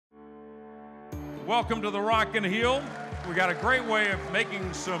Welcome to the Rock and Heel. We got a great way of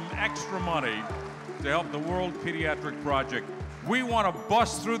making some extra money to help the World Pediatric Project. We want to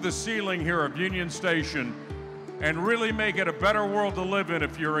bust through the ceiling here of Union Station and really make it a better world to live in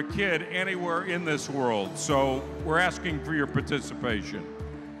if you're a kid anywhere in this world. So we're asking for your participation.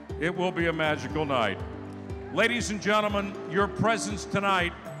 It will be a magical night. Ladies and gentlemen, your presence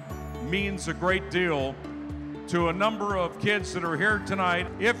tonight means a great deal to a number of kids that are here tonight.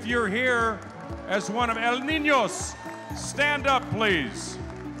 If you're here as one of El Niños, stand up, please.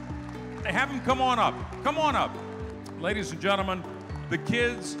 Have them come on up. Come on up. Ladies and gentlemen, the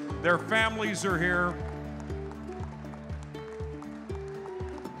kids, their families are here.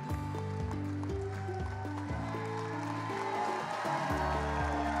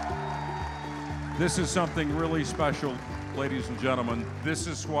 This is something really special, ladies and gentlemen. This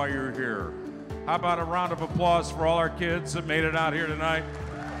is why you're here. How about a round of applause for all our kids that made it out here tonight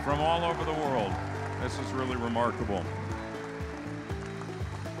from all over the world. This is really remarkable.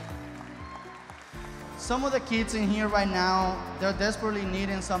 Some of the kids in here right now, they're desperately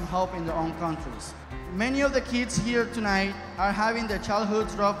needing some help in their own countries. Many of the kids here tonight are having their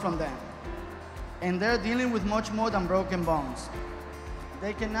childhoods robbed from them, and they're dealing with much more than broken bones.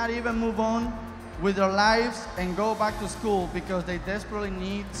 They cannot even move on with their lives and go back to school because they desperately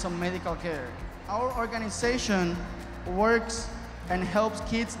need some medical care. Our organization works and helps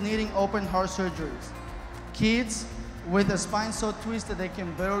kids needing open heart surgeries, kids with a spine so twisted they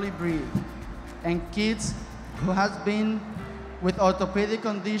can barely breathe, and kids who have been with orthopedic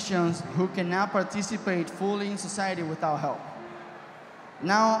conditions who cannot participate fully in society without help.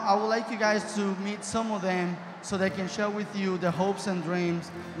 Now, I would like you guys to meet some of them so they can share with you the hopes and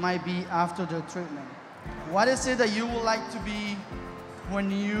dreams might be after their treatment. What is it that you would like to be when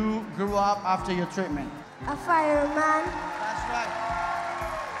you grew up after your treatment? A fireman. That's right.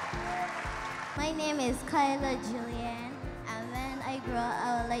 My name is Kyla Julian, and when I grow up,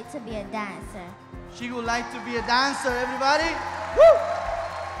 I would like to be a dancer. She would like to be a dancer, everybody. Woo!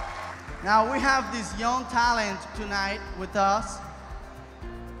 Now we have this young talent tonight with us.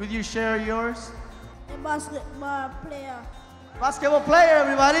 Could you share yours? A basketball player. Basketball player,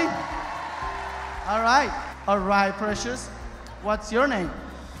 everybody. All right. All right, Precious. What's your name?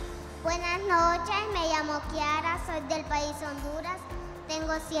 Buenas noches, me llamo Kiara, soy del país Honduras.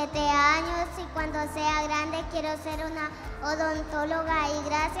 Tengo 7 años y cuando sea grande quiero ser una odontóloga y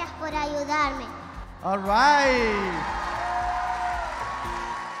gracias por ayudarme. All right.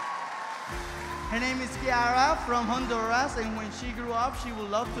 Her name is Kiara from Honduras, and when she grew up, she would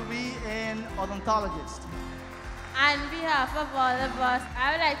love to be an odontologist. On behalf of all of us,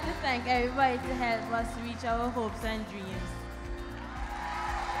 I would like to thank everybody to help us reach our hopes and dreams.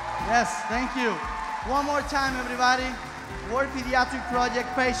 Yes, thank you. One more time, everybody. World Pediatric Project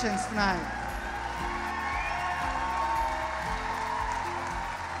patients tonight.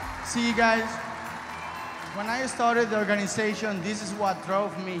 See you guys. When I started the organization, this is what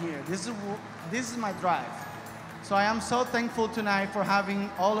drove me here. This is my drive. So I am so thankful tonight for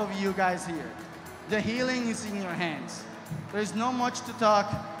having all of you guys here. The healing is in your hands. There's no much to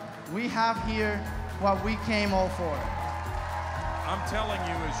talk. We have here what we came all for. I'm telling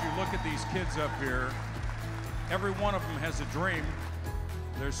you, as you look at these kids up here, every one of them has a dream.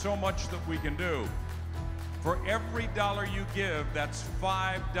 There's so much that we can do. For every dollar you give, that's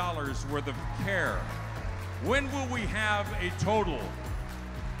 $5 worth of care. When will we have a total?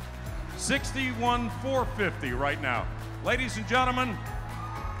 $61,450 right now. Ladies and gentlemen,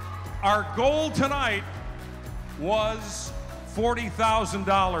 our goal tonight was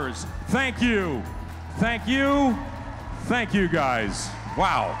 $40,000. Thank you. Thank you. Thank you, guys.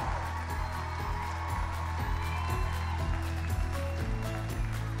 Wow.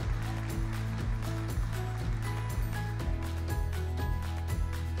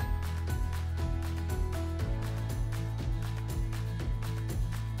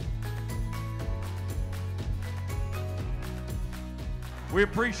 We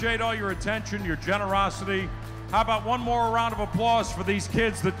appreciate all your attention, your generosity. How about one more round of applause for these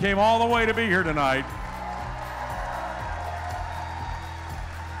kids that came all the way to be here tonight?